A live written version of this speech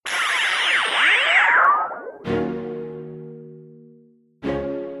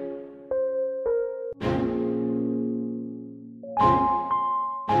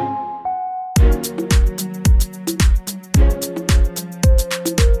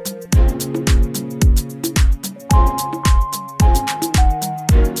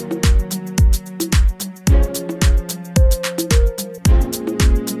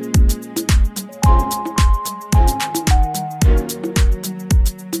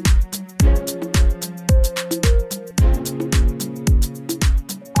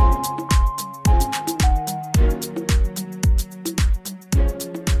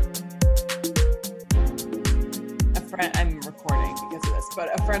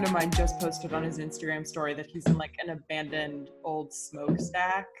friend of mine just posted on his Instagram story that he's in like an abandoned old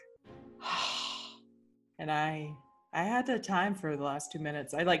smokestack. And I had the time for the last 2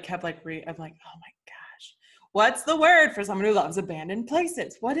 minutes. I like kept like I'm like, oh my gosh, what's the word for someone who loves abandoned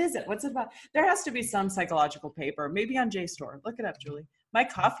places? What is it? What's it about? There has to be some psychological paper, maybe on JSTOR. Look it up, Julie. My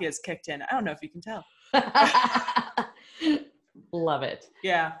coffee has kicked in. I don't know if you can tell. Love it.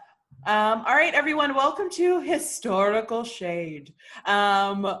 Yeah. All right, everyone, welcome to Historical Shade.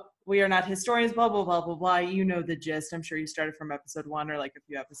 We are not historians, blah, blah, blah, blah, blah. You know the gist. I'm sure you started from episode 1 or like a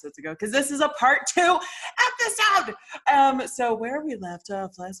few episodes ago, because this is a part 2 episode. So where we left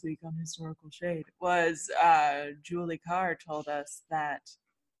off last week on Historical Shade was Julie Carr told us that.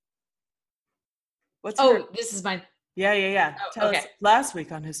 This is my... Yeah. Oh, Tell us last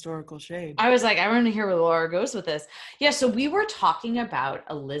week on Historical Shade. I was like, I want to hear where Laura goes with this. Yeah, so we were talking about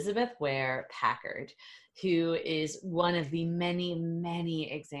Elizabeth Ware Packard, who is one of the many, many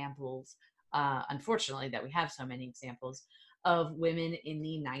examples, unfortunately, that we have so many examples of women in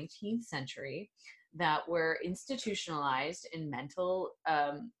the 19th century that were institutionalized in mental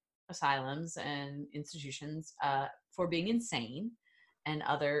asylums and institutions for being insane and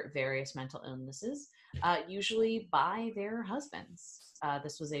other various mental illnesses, usually by their husbands.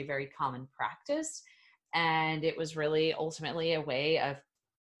 This was a very common practice, and it was really ultimately a way of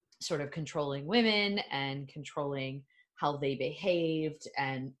sort of controlling women and controlling how they behaved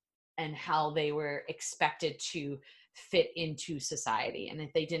and how they were expected to fit into society. And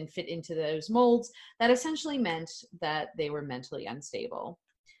if they didn't fit into those molds, that essentially meant that they were mentally unstable.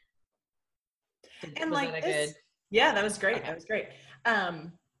 And like this, yeah, that was great. Okay. That was great.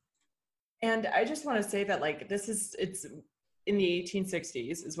 And I just want to say that like it's in the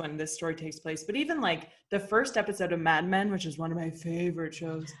 1860s is when this story takes place. But even like the first episode of Mad Men, which is one of my favorite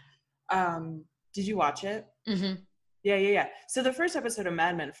shows, did you watch it? Mm-hmm. Yeah. So the first episode of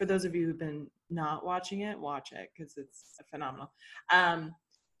Mad Men, for those of you who've been not watching it, watch it because it's phenomenal.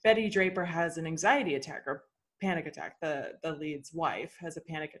 Betty Draper has an anxiety attack or panic attack. The lead's wife has a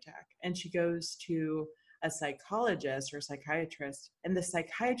panic attack, and she goes to a psychologist or a psychiatrist, and the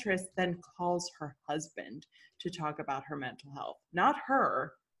psychiatrist then calls her husband to talk about her mental health. Not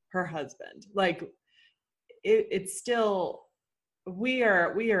her husband. Like it's still, we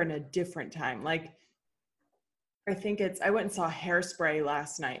are in a different time. Like I think I went and saw Hairspray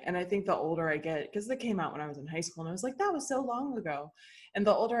last night, and I think the older I get, because it came out when I was in high school, and I was like, that was so long ago. And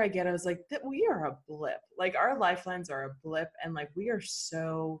the older I get, I was like, that we are a blip. Like our lifelines are a blip, and like we are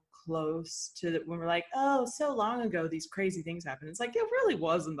so close to when we're like, oh, so long ago these crazy things happened. It's like it really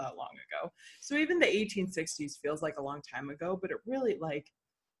wasn't that long ago. So even the 1860s feels like a long time ago, but it really like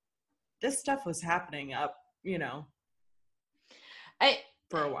this stuff was happening up,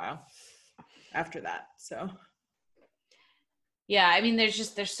 for a while after that. So yeah, I mean,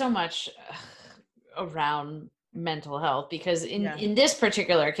 there's so much around mental health, because in this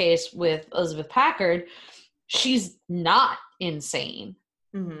particular case with Elizabeth Packard, she's not insane.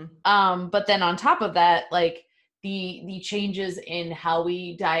 Mm-hmm. But then on top of that, like the changes in how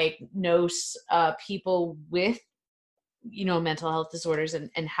we diagnose people with, mental health disorders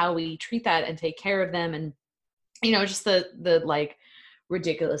and how we treat that and take care of them, and just the like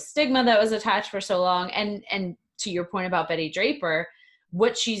ridiculous stigma that was attached for so long. And to your point about Betty Draper,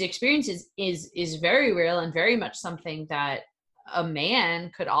 what she's experienced is very real and very much something that a man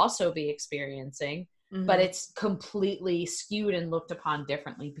could also be experiencing. Mm-hmm. But it's completely skewed and looked upon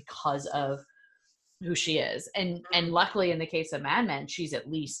differently because of who she is. And luckily in the case of Mad Men, she's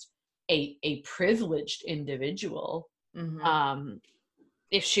at least a privileged individual. Mm-hmm.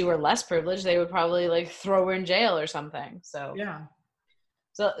 If she were less privileged, they would probably like throw her in jail or something. So yeah.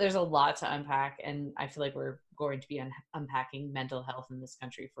 So there's a lot to unpack, and I feel like we're going to be unpacking mental health in this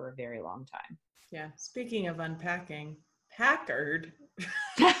country for a very long time. Yeah. Speaking of unpacking, Packard.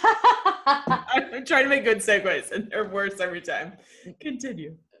 I'm trying to make good segues, and they're worse every time.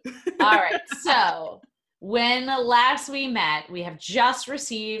 Continue. All right. So when last we met, we have just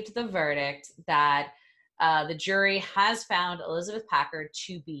received the verdict that the jury has found Elizabeth Packard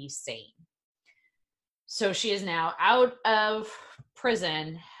to be sane. So she is now out of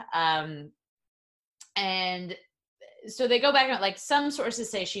prison. And so they go back and like some sources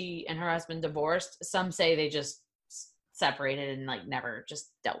say she and her husband divorced. Some say they just separated and like never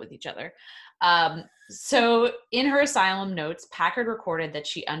just dealt with each other. So in her asylum notes, Packard recorded that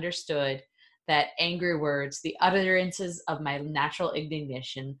she understood that angry words, the utterances of my natural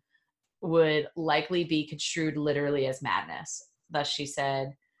indignation, would likely be construed literally as madness. Thus she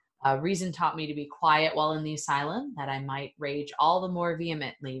said, reason taught me to be quiet while in the asylum, that I might rage all the more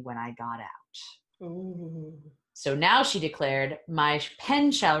vehemently when I got out. Ooh. So now she declared, my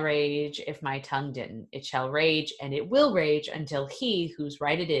pen shall rage if my tongue didn't. It shall rage, and it will rage until he whose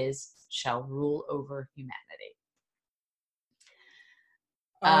right it is shall rule over humanity.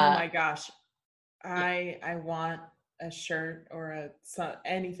 Oh my gosh. I want a shirt or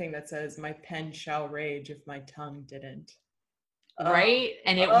anything that says my pen shall rage if my tongue didn't. Right?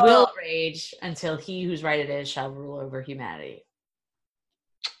 And it will rage until he whose right it is shall rule over humanity.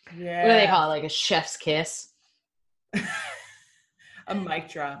 Yeah. What do they call it? Like a chef's kiss? A mic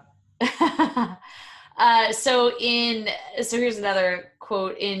drop. So here's another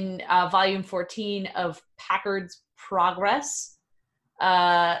quote in volume 14 of Packard's Progress.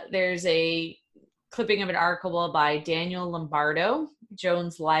 There's a clipping of an article by Daniel Lombardo,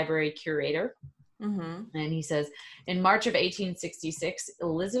 Jones Library curator. Mm-hmm. And he says, in March of 1866,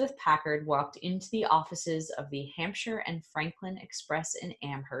 Elizabeth Packard walked into the offices of the Hampshire and Franklin Express in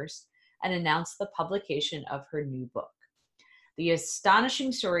Amherst and announced the publication of her new book. The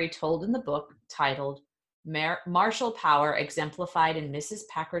astonishing story told in the book, titled Martial Power Exemplified in Mrs.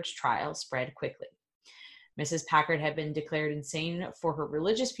 Packard's Trial, spread quickly. Mrs. Packard had been declared insane for her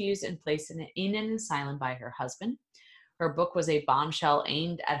religious views and placed in an asylum by her husband. Her book was a bombshell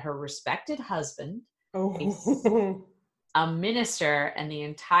aimed at her respected husband, a minister, and the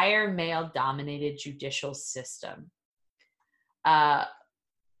entire male-dominated judicial system.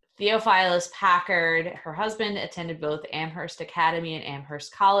 Theophilus Packard, her husband, attended both Amherst Academy and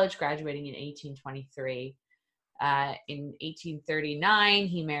Amherst College, graduating in 1823. In 1839,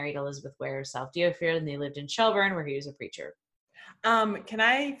 he married Elizabeth Ware of South Deerfield, and they lived in Shelburne, where he was a preacher. Can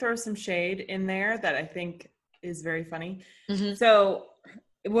I throw some shade in there that I think is very funny? Mm-hmm. So,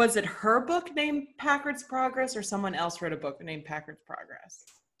 was it her book named Packard's Progress, or someone else wrote a book named Packard's Progress?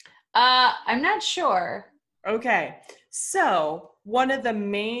 I'm not sure. Okay, so one of the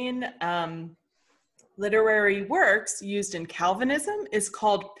main literary works used in Calvinism is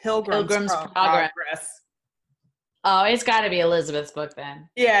called Pilgrim's Progress. Oh, it's got to be Elizabeth's book then.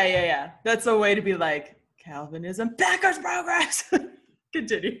 Yeah. That's a way to be like, Calvinism, Packard's Progress.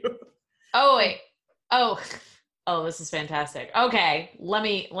 Continue. Oh, wait. Oh, this is fantastic. Okay, let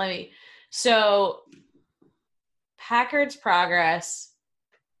me. So, Packard's Progress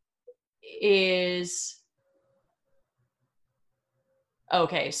is...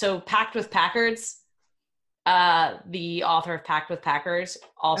 Okay, so Packed with Packards, the author of Packed with Packards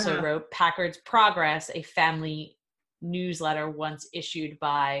also wrote Packard's Progress, a family newsletter once issued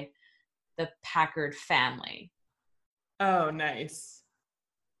by the Packard family. Oh, nice.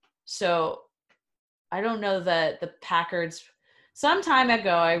 So I don't know that the Packards... Some time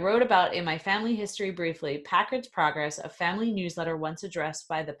ago, I wrote about in my family history briefly, Packard's Progress, a family newsletter once addressed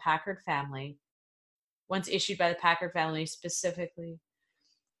by the Packard family, once issued by the Packard family specifically.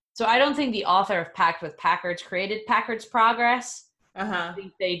 So I don't think the author of Packed with Packards created Packard's Progress. I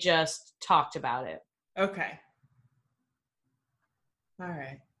think they just talked about it. Okay. All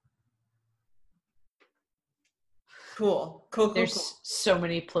right. Cool. There's so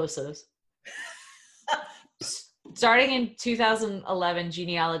many plosives. Starting in 2011,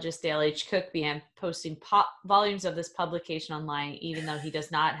 genealogist Dale H. Cook began posting volumes of this publication online, even though he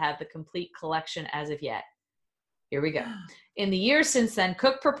does not have the complete collection as of yet. Here we go. In the years since then,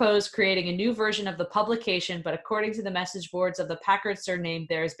 Cook proposed creating a new version of the publication, but according to the message boards of the Packard surname,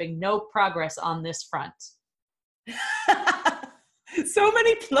 there has been no progress on this front. So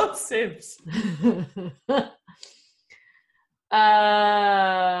many plosives.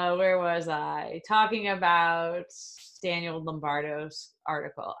 Where was I? Talking about Daniel Lombardo's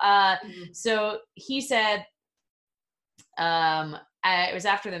article. So he said, it was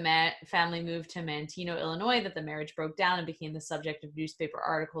after the family moved to Manteno, Illinois, that the marriage broke down and became the subject of newspaper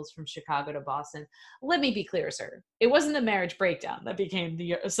articles from Chicago to Boston. Let me be clear, sir. It wasn't the marriage breakdown that became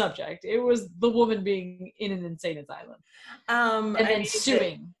the subject. It was the woman being in an insane asylum. And then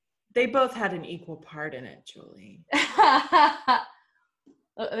suing. They both had an equal part in it, Julie.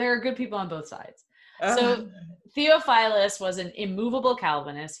 There are good people on both sides. So Theophilus was an immovable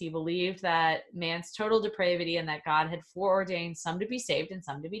Calvinist. He believed that man's total depravity and that God had foreordained some to be saved and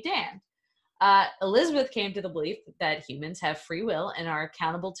some to be damned. Elizabeth came to the belief that humans have free will and are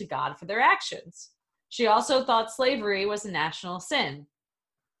accountable to God for their actions. She also thought slavery was a national sin.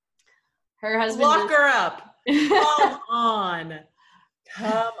 Her husband... Lock her up. Come on.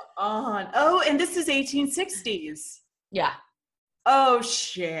 Oh, and this is 1860s. Yeah. Oh,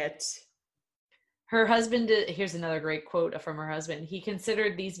 shit. Her husband, here's another great quote from her husband. He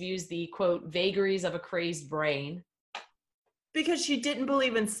considered these views the, quote, vagaries of a crazed brain. Because she didn't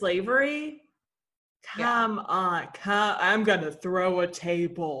believe in slavery? Come on. I'm going to throw a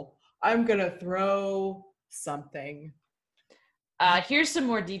table. I'm going to throw something. Here's some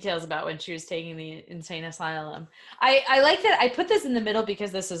more details about when she was taking the insane asylum. I like that I put this in the middle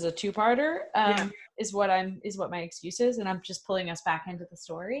because this is a two-parter. Is what my excuse is, and I'm just pulling us back into the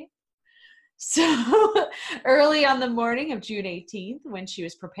story. So early on the morning of June 18th, when she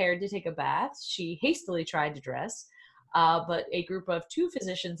was prepared to take a bath, she hastily tried to dress, but a group of 2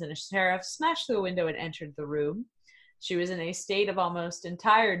 physicians and a sheriff smashed through a window and entered the room. She was in a state of almost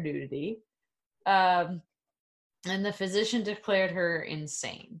entire nudity, and the physician declared her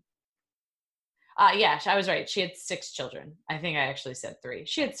insane. Yeah, I was right. She had 6 children. I think I actually said 3.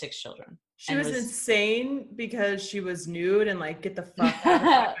 She had 6 children. She was insane because she was nude and like, get the fuck out of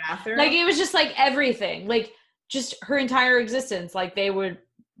my bathroom. Like, it was just like everything, like just her entire existence. Like they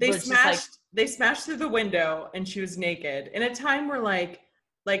smashed through the window and she was naked in a time where like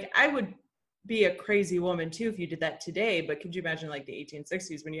I would be a crazy woman too if you did that today. But could you imagine like the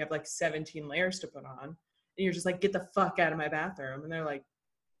 1860s when you have like 17 layers to put on and you're just like, get the fuck out of my bathroom? And they're like,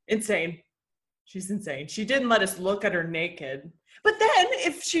 insane. She's insane. She didn't let us look at her naked. But then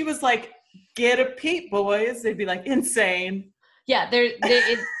if she was like, get a peep, boys, they'd be like, insane. Yeah, there's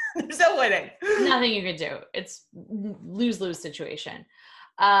no winning. Nothing you could do. It's lose-lose situation.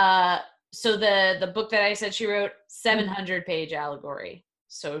 So the book that I said she wrote, 700-page allegory.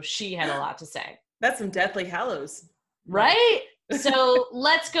 So she had a lot to say. That's some Deathly Hallows. Right? So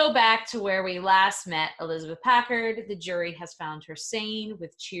let's go back to where we last met Elizabeth Packard. The jury has found her sane,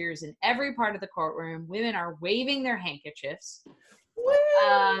 with cheers in every part of the courtroom. Women are waving their handkerchiefs.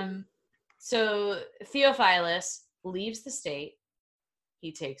 So Theophilus leaves the state.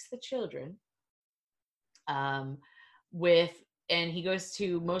 He takes the children and he goes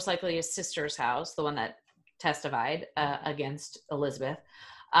to most likely his sister's house, the one that testified against Elizabeth,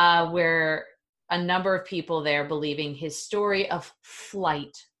 where a number of people there believing his story of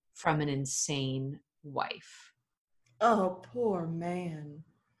flight from an insane wife. Oh, poor man.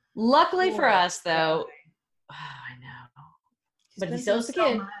 Luckily for us, though, I know, but he still has the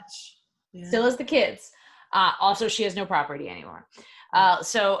kid. Yeah. Still has the kids. Also, she has no property anymore.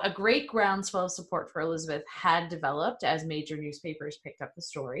 So a great groundswell of support for Elizabeth had developed as major newspapers picked up the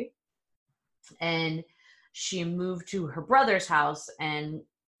story. And she moved to her brother's house and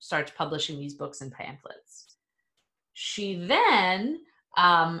starts publishing these books and pamphlets. She then,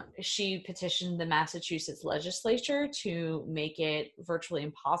 she petitioned the Massachusetts legislature to make it virtually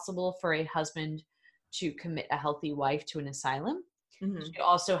impossible for a husband to commit a healthy wife to an asylum. Mm-hmm. She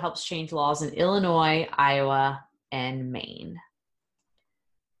also helps change laws in Illinois, Iowa, and Maine.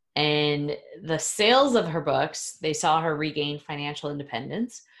 And the sales of her books, they saw her regain financial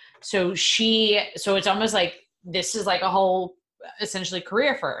independence. So it's almost like this is like a whole essentially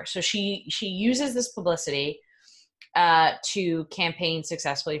career for her. So she uses this publicity to campaign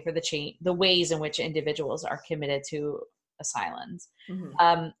successfully for the ways in which individuals are committed to asylums.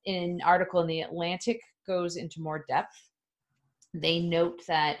 Mm-hmm. An article in The Atlantic goes into more depth. They note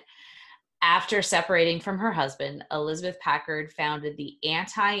that after separating from her husband, Elizabeth Packard founded the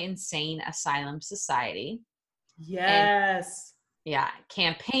Anti-Insane Asylum Society. Yes.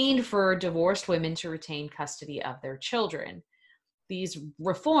 Campaigned for divorced women to retain custody of their children. These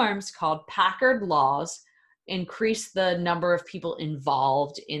reforms, called Packard Laws, increased the number of people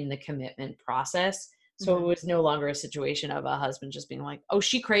involved in the commitment process. So It was no longer a situation of a husband just being like, oh,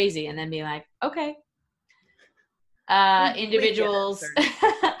 she crazy, and then being like, okay.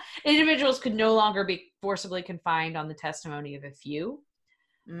 Individuals could no longer be forcibly confined on the testimony of a few.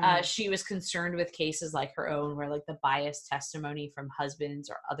 She was concerned with cases like her own, where like the biased testimony from husbands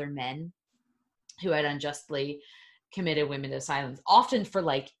or other men who had unjustly committed women to asylums, often for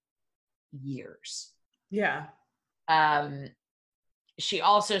like years. Yeah. She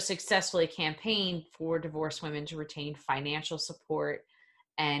also successfully campaigned for divorced women to retain financial support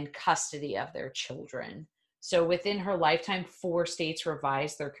and custody of their children. So within her lifetime, 4 states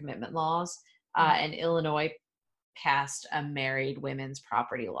revised their commitment laws, and Illinois passed a married women's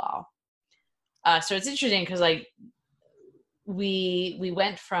property law. So it's interesting because like we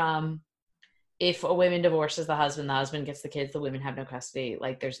went from, if a woman divorces the husband gets the kids, the women have no custody.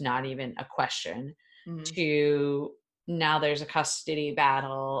 Like there's not even a question, to now there's a custody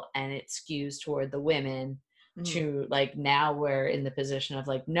battle and it skews toward the women, to like now we're in the position of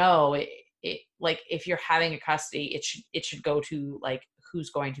like, no, it like if you're having a custody, it should go to like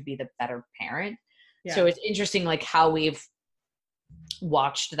who's going to be the better parent. Yeah. So it's interesting like how we've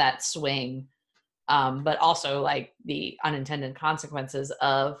watched that swing, but also like the unintended consequences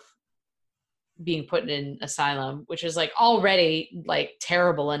of being put in asylum, which is like already like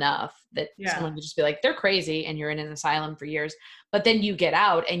terrible enough that someone would just be like, they're crazy and you're in an asylum for years, but then you get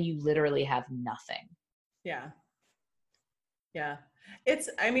out and you literally have nothing. Yeah. Yeah. It's,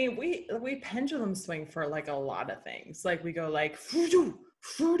 I mean, we pendulum swing for like a lot of things. Like we go like,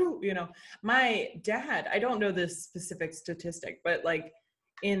 you know, my dad, I don't know this specific statistic, but like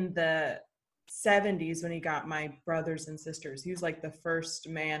in the 70s when he got my brothers and sisters, he was like the first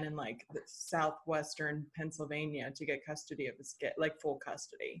man in like the southwestern Pennsylvania to get custody of his kid, like full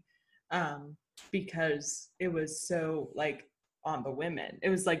custody. Because it was so like on the women. It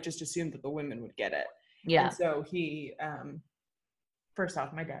was like just assumed that the women would get it. Yeah. And so he first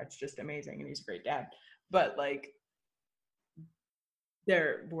off, my dad's just amazing and he's a great dad. But like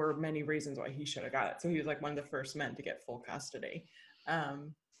there were many reasons why he should have got it. So he was like one of the first men to get full custody.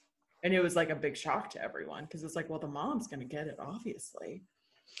 And it was like a big shock to everyone because it's like, well, the mom's gonna get it, obviously.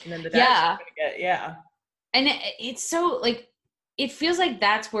 And then the dad's gonna get yeah. And it's so like it feels like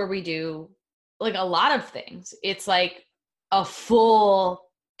that's where we do like a lot of things. It's like a full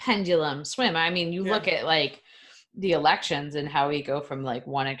pendulum swim. I mean, you look at like the elections and how we go from like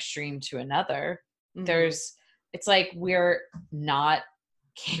one extreme to another. Mm-hmm. It's like we're not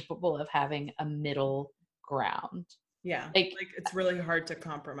capable of having a middle ground. Yeah. Like it's really hard to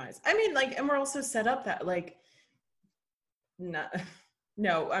compromise. I mean, like, and we're also set up that like,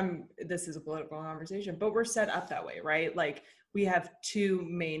 this is a political conversation, but we're set up that way, right? Like we have two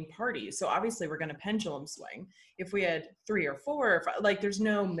main parties. So obviously we're going to pendulum swing. If we had 3 or 4, or 5, like there's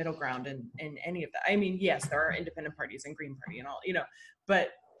no middle ground in any of that. I mean, yes, there are independent parties and Green Party and all, you know,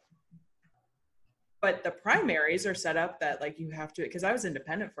 but the primaries are set up that like you have to, because I was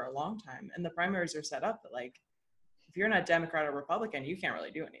independent for a long time, and the primaries are set up that like, if you're not Democrat or Republican, you can't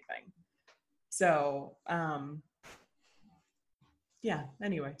really do anything. So, yeah,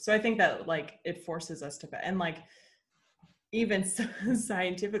 anyway. So I think that like it forces us to, and like even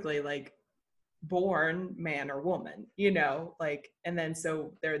scientifically, like born man or woman, you know, like, and then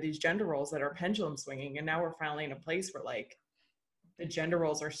so there are these gender roles that are pendulum swinging, and now we're finally in a place where like the gender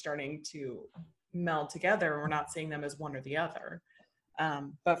roles are starting to meld together and we're not seeing them as one or the other.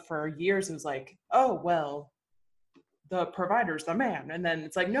 But for years it was like, oh, well, the provider's the man. And then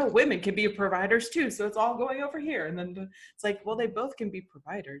it's like, no, women can be providers too. So it's all going over here. And then it's like, well, they both can be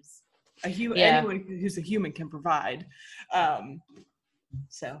providers. Anyone who's a human can provide.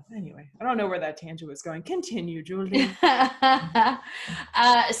 So anyway, I don't know where that tangent was going. Continue, Julie.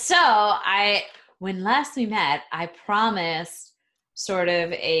 When last we met, I promised sort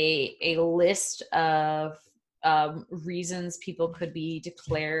of a list of reasons people could be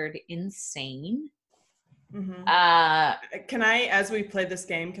declared insane. Mm-hmm. Can I, as we play this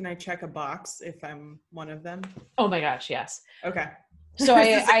game, can I check a box if I'm one of them? Oh my gosh, yes. Okay. So I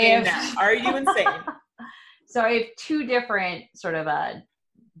have now. Are you insane? So I have 2 different sort of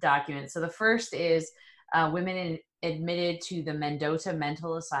documents. So the first is women admitted to the Mendota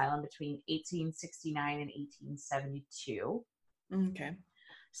Mental Asylum between 1869 and 1872. Okay.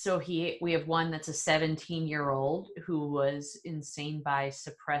 So we have one that's a 17-year-old who was insane by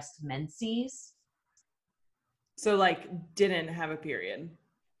suppressed menses. So like didn't have a period.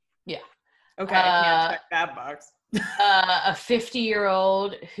 Yeah. Okay, I can't check that box. A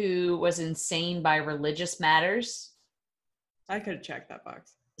 50-year-old who was insane by religious matters. I could have checked that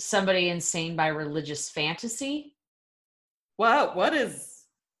box. Somebody insane by religious fantasy. Wow, what is...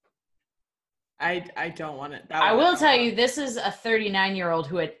 I don't want it. I will tell you, this is a 39-year-old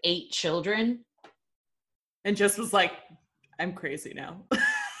who had 8 children. And just was like, I'm crazy now.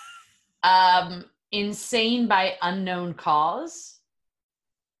 Insane by unknown cause.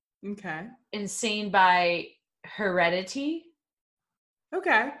 Okay. Insane by heredity.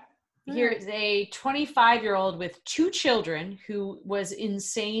 Okay. Here's a 25-year-old with 2 children who was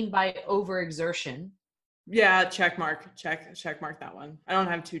insane by overexertion. Yeah, check mark that one. I don't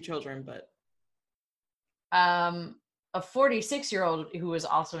have 2 children, but a 46-year-old who was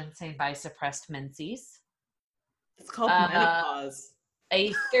also insane by suppressed menses. It's called menopause.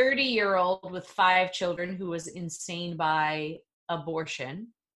 A 30-year-old with 5 children who was insane by abortion.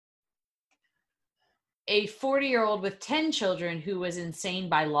 A 40-year-old with 10 children who was insane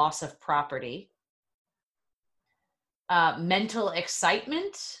by loss of property. Mental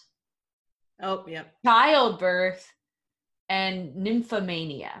excitement. Oh, yeah. Childbirth and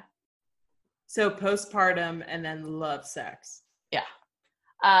nymphomania. So postpartum and then love sex. Yeah.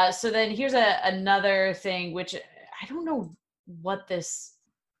 So then here's another thing, which I don't know what the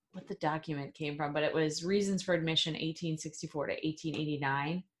document came from, but it was Reasons for Admission 1864 to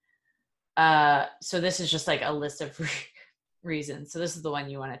 1889. So this is just like a list of reasons. So this is the one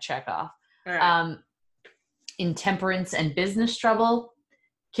you want to check off. All right. Intemperance and business trouble.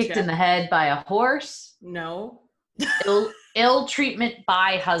 Kicked in the head by a horse. No. Ill treatment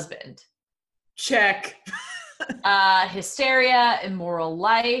by husband. Check. Hysteria, Immoral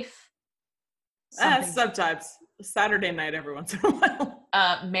Life. Sometimes. Saturday night every once in a while.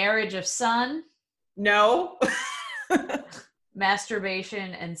 Marriage of Sun. No.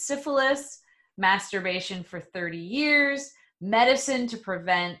 Masturbation and Syphilis. Masturbation for 30 Years. Medicine to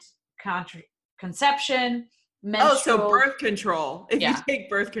Prevent Conception. So birth control. If you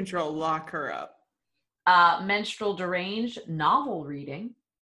take birth control, lock her up. Menstrual Deranged. Novel reading.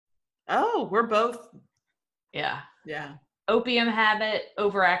 Oh, we're both. Yeah. Yeah. Opium Habit,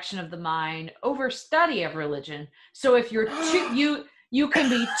 Overaction of the Mind, Overstudy of Religion. So if you're you can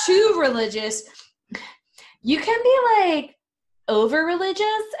be too religious. You can be like over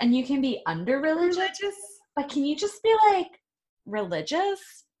religious and you can be under religious. But can you just be like religious?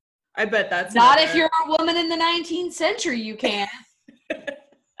 I bet that's not if you're a woman in the 19th century. You can.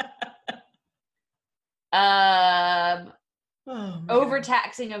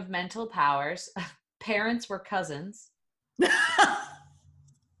 Overtaxing of mental powers. Parents were cousins.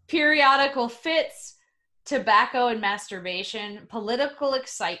 Periodical fits. Tobacco and masturbation. Political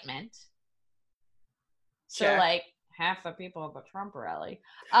excitement. So like half the people at the Trump rally.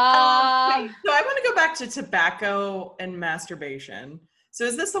 So I want to go back to tobacco and masturbation. So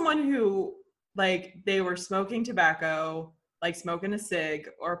is this someone who like they were smoking tobacco, like smoking a cig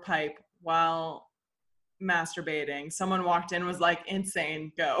or a pipe while masturbating? Someone walked in, was like,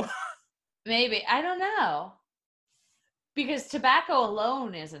 insane, go. Maybe. I don't know. Because tobacco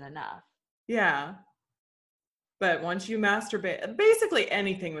alone isn't enough. Yeah. But once you masturbate, basically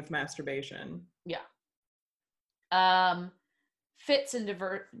anything with masturbation. Yeah. Fits and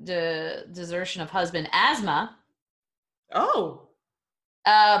desertion of husband. Asthma. Oh.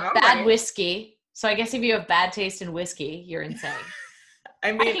 Bad whiskey. So I guess if you have bad taste in whiskey, you're insane.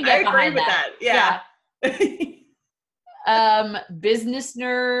 I mean, I agree with that. Yeah. Business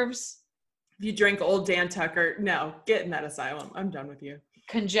nerves. If you drink old Dan Tucker, no, get in that asylum. I'm done with you.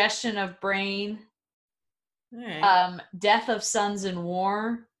 Congestion of brain. Right. Death of sons in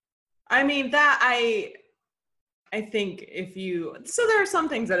war. I mean, that I think so there are some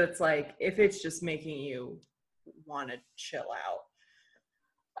things that it's like, if it's just making you want to chill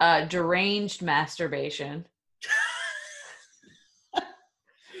out. Deranged masturbation.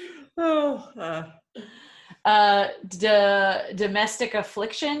 Domestic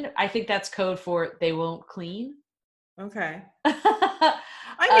affliction. I think that's code for they won't clean. Okay.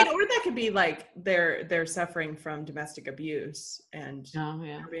 I mean, or that could be like they're suffering from domestic abuse and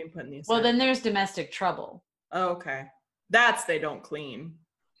they're being put in the asylum. Well, then there's domestic trouble. Oh, okay. That's they don't clean.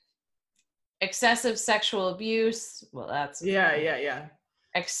 Excessive sexual abuse. Well, that's yeah.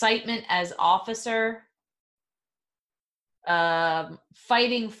 Excitement as officer.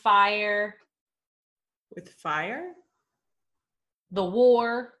 Fighting fire. With fire? The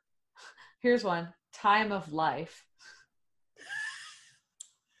war. Here's one. Time of life.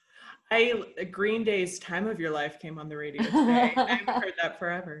 Green Day's Time of Your Life came on the radio today. I haven't heard that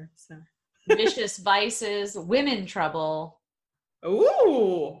forever. So. Vicious vices, women trouble.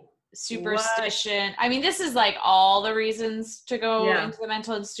 Ooh. Superstition. What? I mean, this is like all the reasons to go into the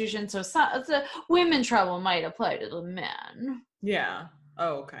mental institution. So the women trouble might apply to the men. Yeah.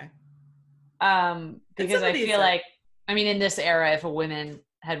 Oh, okay. Because I feel like, I mean, in this era, if a woman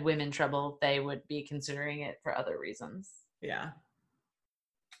had women trouble, they would be considering it for other reasons. Yeah.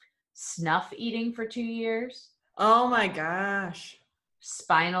 Snuff eating for 2 years. Oh my gosh.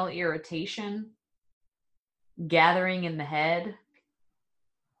 Spinal irritation. Gathering in the head.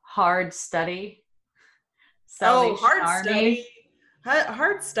 Hard study. Hard study.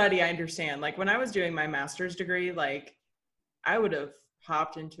 Hard study, I understand. Like when I was doing my master's degree, like I would have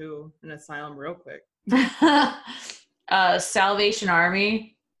popped into an asylum real quick. Salvation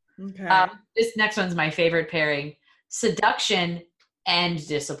Army. Okay. This next one's my favorite pairing. Seduction and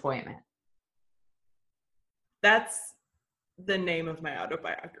disappointment. That's the name of my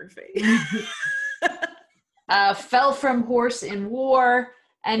autobiography. Fell from horse in war.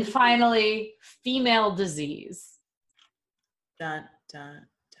 And finally, female disease. Dun, dun,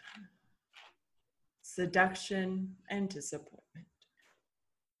 dun. Seduction and disappointment.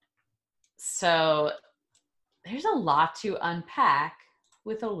 So there's a lot to unpack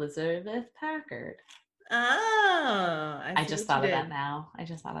with Elizabeth Packard. Oh, I just thought of that now.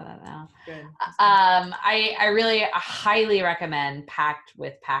 Good. I really highly recommend Packed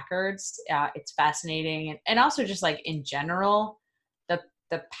with Packards. It's fascinating. And also just like in general,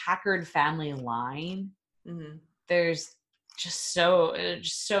 the Packard family line, there's just so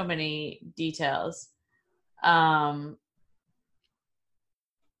many details. And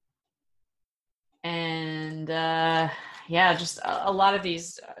yeah, just a lot of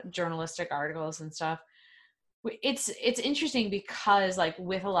these journalistic articles and stuff. It's interesting because like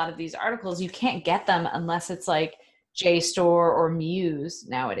with a lot of these articles, you can't get them unless it's like JSTOR or Muse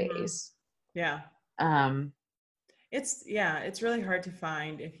nowadays. Yeah. Um, It's really hard to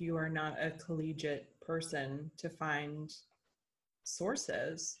find if you are not a collegiate person to find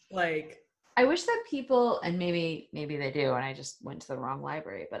sources. Like, I wish that people, and maybe they do, and I just went to the wrong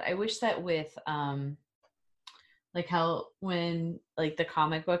library, but I wish that with like how when like the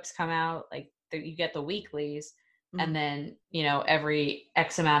comic books come out, like you get the weeklies, and then every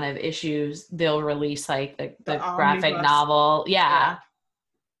X amount of issues they'll release like the graphic omnibus. novel. Yeah.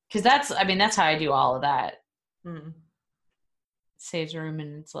 Because that's how I do all of that. Mm. Saves room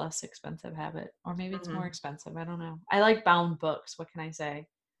and it's less expensive habit, or maybe it's more expensive. I don't know. I like bound books. What can I say?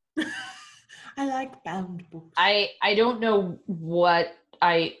 I like bound books. I don't know what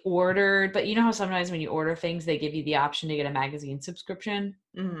I ordered, but you know how sometimes when you order things, they give you the option to get a magazine subscription,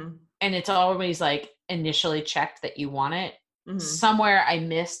 and it's always like initially checked that you want it. Somewhere I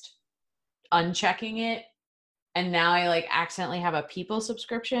missed unchecking it, and now I like accidentally have a People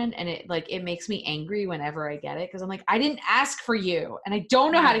subscription, and it makes me angry whenever I get it, because I'm like, I didn't ask for you, and I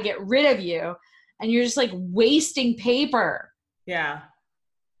don't know how to get rid of you, and you're just like wasting paper. Yeah.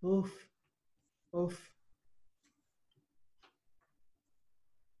 Oof.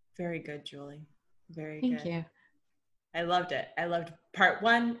 Very good, Julie. Very good. Thank you. I loved it. I loved part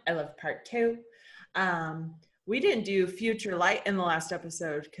 1. I loved part 2. We didn't do Future Light in the last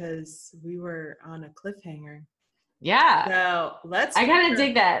episode because we were on a cliffhanger. Yeah. So I kind of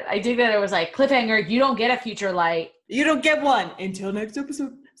dig that. I dig that it was like cliffhanger. You don't get a Future Light. You don't get one until next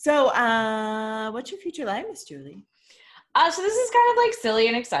episode. So, what's your Future Light, Miss Julie? So this is kind of like silly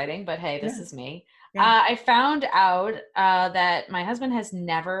and exciting, but hey, this is me. Yeah. I found out that my husband has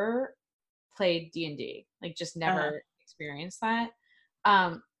never played D&D, like just never experienced that.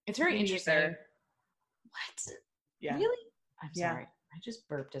 It's very interesting. Either. What? Yeah. Really? I'm sorry. I just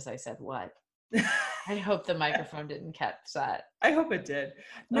burped as I said what. I hope the microphone didn't catch that. I hope it did.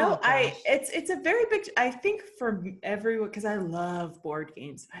 No, it's a very big, I think for everyone, because I love board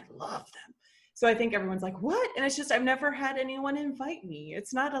games. I love them. So I think everyone's like, what? And it's just, I've never had anyone invite me.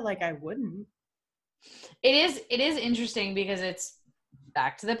 It's not like I wouldn't. It is interesting because it's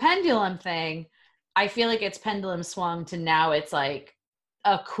back to the pendulum thing. I feel like it's pendulum swung to now it's like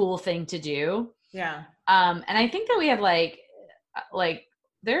a cool thing to do. Yeah. And I think that we have like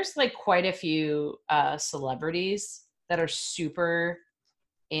there's like quite a few celebrities that are super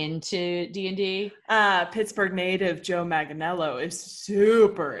into D&D. Pittsburgh native Joe Manganiello is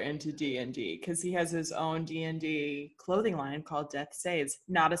super into D&D because he has his own D&D clothing line called Death Saves.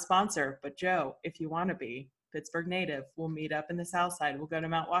 Not a sponsor, but Joe, if you want to be Pittsburgh native, we'll meet up in the South Side. We'll go to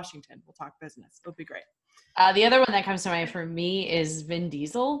Mount Washington. We'll talk business. It'll be great. The other one that comes to mind for me is Vin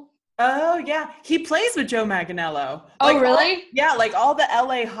Diesel. Oh, yeah. He plays with Joe Manganiello. Oh, really? Like all the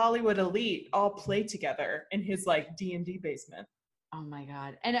LA Hollywood elite all play together in his like D&D basement. Oh my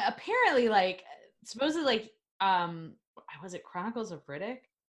God. And apparently like supposedly like was it Chronicles of Riddick?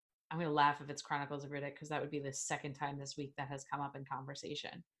 I'm going to laugh if it's Chronicles of Riddick because that would be the second time this week that has come up in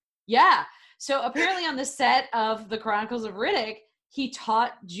conversation. Yeah. So apparently on the set of the Chronicles of Riddick, he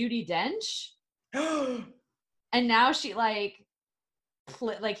taught Judi Dench. And now she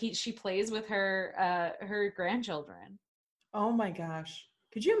she plays with her grandchildren. Oh my gosh.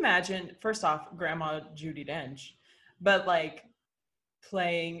 Could you imagine, first off, Grandma Judi Dench, but like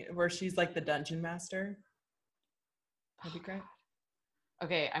playing where she's like the dungeon master? That'd be great.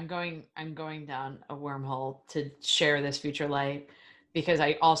 Okay, I'm going down a wormhole to share this Future Light because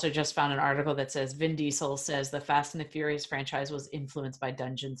I also just found an article that says Vin Diesel says the Fast and the Furious franchise was influenced by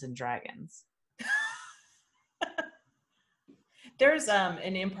Dungeons and Dragons. There's an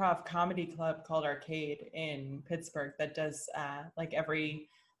improv comedy club called Arcade in Pittsburgh that does every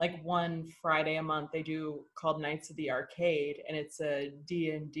one Friday a month they do called Nights of the Arcade, and it's a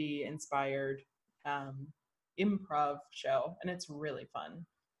D&D inspired improv show, and it's really fun.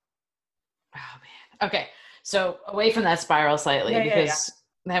 Oh man. Okay. So away from that spiral slightly because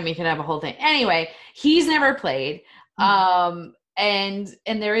then we can have a whole thing. Anyway, he's never played. And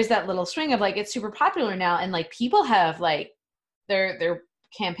there is that little string of like it's super popular now, and like people have like their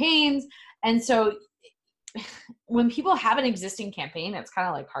campaigns, and so when people have an existing campaign, it's kind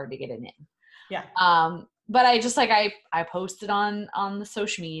of like hard to get it in. Yeah. But I just like I posted on the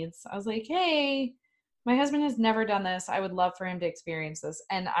social medias. I was like, hey, my husband has never done this. I would love for him to experience this.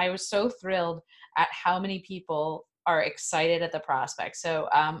 And I was so thrilled at how many people are excited at the prospect. So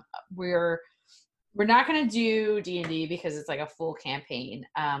we're not going to do D&D because it's like a full campaign.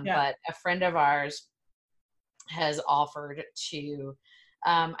 But a friend of ours has offered to,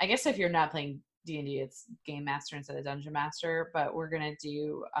 I guess if you're not playing D&D, it's Game Master instead of Dungeon Master, but we're going to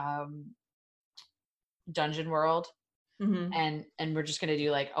do Dungeon World. Mm-hmm. And we're just going to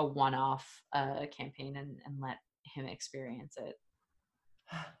do like a one-off campaign and let him experience it.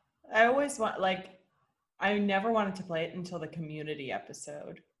 I always I never wanted to play it until the community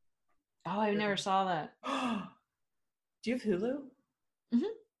episode. Oh, I never saw that. Do you have Hulu? Mm-hmm.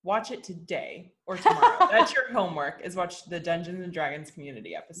 Watch it today or tomorrow. That's your homework, is watch the Dungeons and Dragons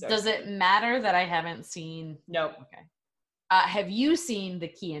community episode. Does it matter that I haven't seen? Nope. Okay. Have you seen the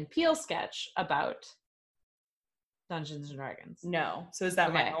Key and Peele sketch about Dungeons and Dragons? No. So is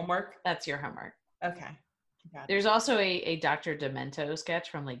that my homework? That's your homework. Okay. There's also a Dr. Demento sketch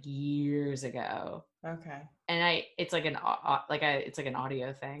from like years ago. Okay. And it's like an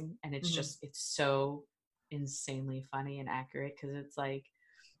audio thing, and it's just, it's so insanely funny and accurate because it's like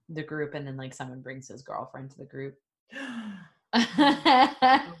the group and then like someone brings his girlfriend to the group.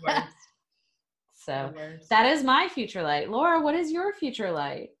 So that is my future light. Laura, what is your future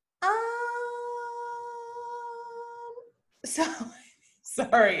light? So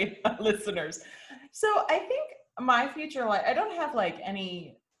sorry, listeners. So I think my future light, I don't have like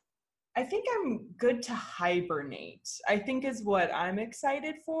any, I think I'm good to hibernate, I think is what I'm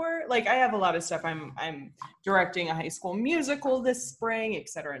excited for. Like I have a lot of stuff. I'm directing a High School Musical this spring, et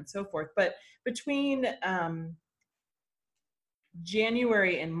cetera, and so forth. But between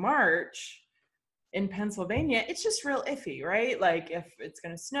January and March in Pennsylvania, it's just real iffy, right? Like if it's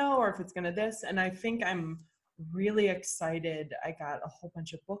going to snow or if it's going to this. And I think I'm really excited. I got a whole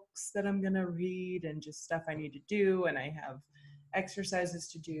bunch of books that I'm going to read and just stuff I need to do. And I have exercises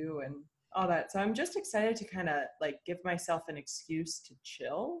to do and all that. So I'm just excited to kind of like give myself an excuse to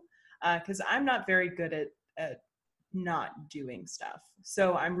chill, because I'm not very good at not doing stuff.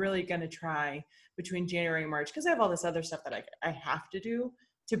 So I'm really going to try between January and March, because I have all this other stuff that I have to do,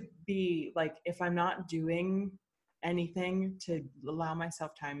 to be like, if I'm not doing anything, to allow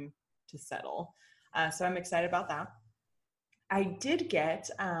myself time to settle. So I'm excited about that. I did get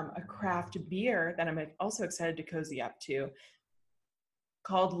a craft beer that I'm also excited to cozy up to,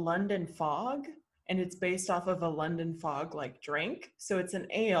 called London Fog, and it's based off of a London Fog like drink. So it's an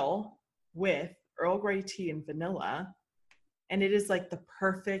ale with Earl Grey tea and vanilla, and it is like the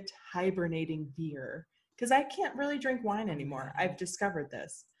perfect hibernating beer, because I can't really drink wine anymore. I've discovered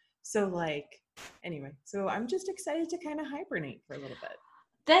this. So like, anyway, so I'm just excited to kind of hibernate for a little bit.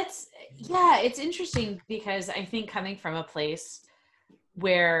 It's interesting, because I think coming from a place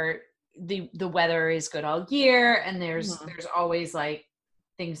where the weather is good all year and there's always like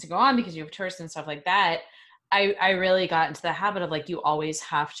things to go on because you have tourists and stuff like that, I really got into the habit of like, you always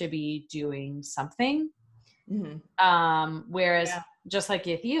have to be doing something. Whereas just like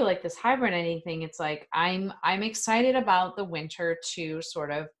with you, like this hibernating thing, it's like I'm excited about the winter to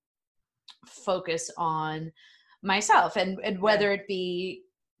sort of focus on myself, and whether it be,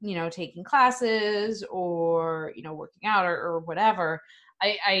 you know, taking classes or, you know, working out or whatever.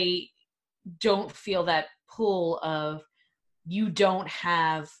 I don't feel that pull of, you're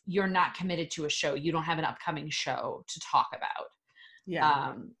not committed to a show. You don't have an upcoming show to talk about.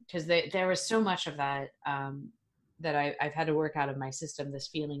 Yeah. Because there was so much of that that I've had to work out of my system, this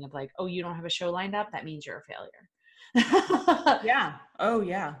feeling of like, oh, you don't have a show lined up? That means you're a failure. Yeah. Oh,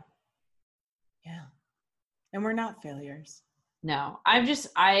 yeah. Yeah. And we're not failures. No,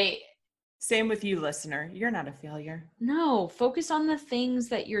 same with you, listener. You're not a failure. No, focus on the things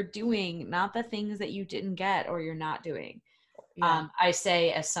that you're doing, not the things that you didn't get or you're not doing. Yeah. I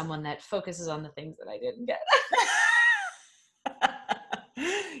say as someone that focuses on the things that I didn't get.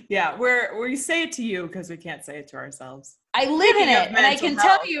 Yeah, we say it to you because we can't say it to ourselves. I live in it, and I can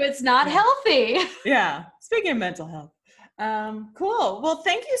tell you it's not healthy. Yeah. Speaking of mental health. Cool. Well,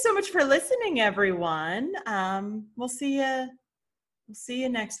 thank you so much for listening, everyone. We'll see you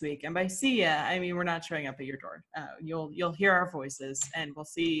next week. And by see ya, I mean, we're not showing up at your door. You'll hear our voices, and we'll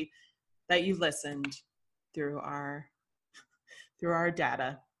see that you listened through our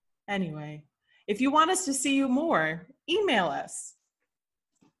data. Anyway, if you want us to see you more, email us.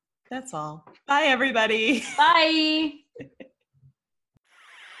 That's all. Bye, everybody. Bye.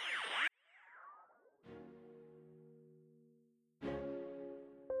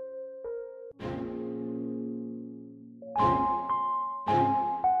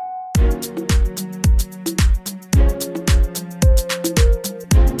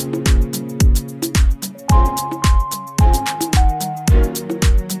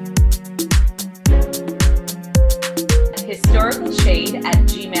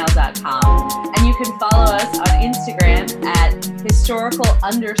 historicalshade@gmail.com, and you can follow us on Instagram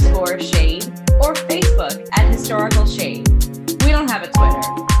historical_shade, or Facebook at Historical Shade. We don't have a Twitter.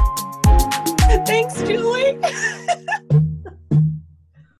 Thanks, Julie.